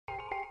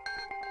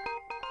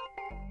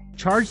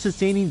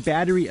charge-sustaining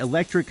battery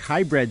electric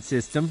hybrid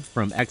system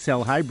from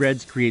XL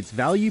Hybrids creates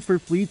value for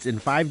fleets in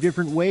 5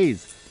 different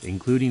ways,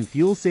 including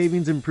fuel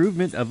savings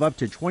improvement of up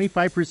to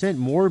 25%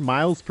 more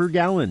miles per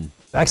gallon.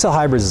 XL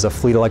Hybrids is a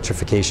fleet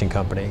electrification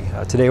company.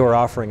 Today we're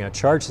offering a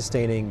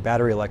charge-sustaining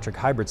battery electric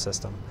hybrid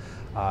system.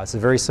 It's a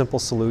very simple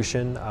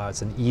solution.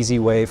 It's an easy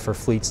way for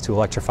fleets to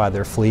electrify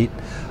their fleet.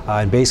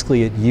 And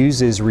basically it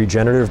uses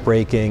regenerative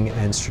braking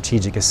and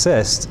strategic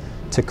assist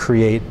to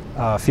create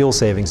fuel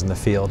savings in the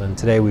field. And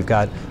today we've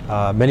got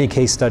many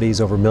case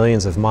studies over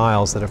millions of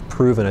miles that have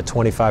proven a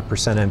 25%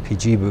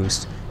 MPG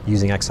boost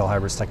using XL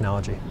Hybrids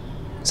technology.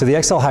 So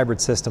the XL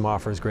Hybrid system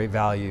offers great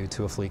value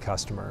to a fleet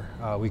customer.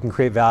 We can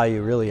create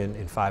value really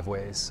in 5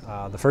 ways.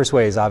 The first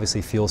way is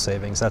obviously fuel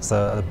savings. That's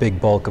the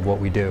big bulk of what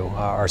we do.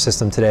 Our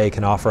system today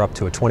can offer up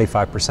to a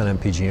 25%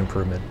 MPG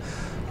improvement.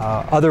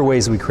 Other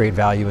ways we create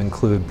value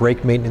include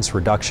brake maintenance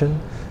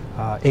reduction,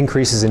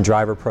 increases in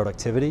driver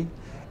productivity,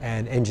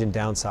 and engine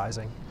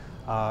downsizing.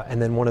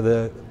 And then one of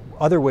the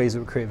other ways that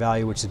we create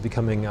value, which is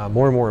becoming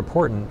more and more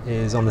important,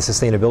 is on the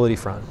sustainability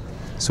front.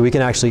 So we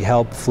can actually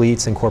help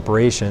fleets and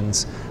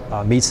corporations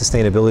meet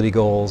sustainability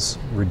goals,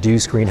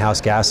 reduce greenhouse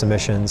gas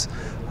emissions,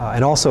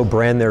 and also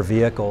brand their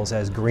vehicles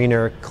as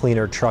greener,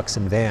 cleaner trucks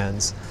and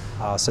vans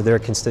so their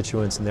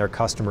constituents and their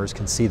customers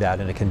can see that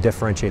and it can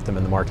differentiate them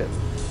in the market.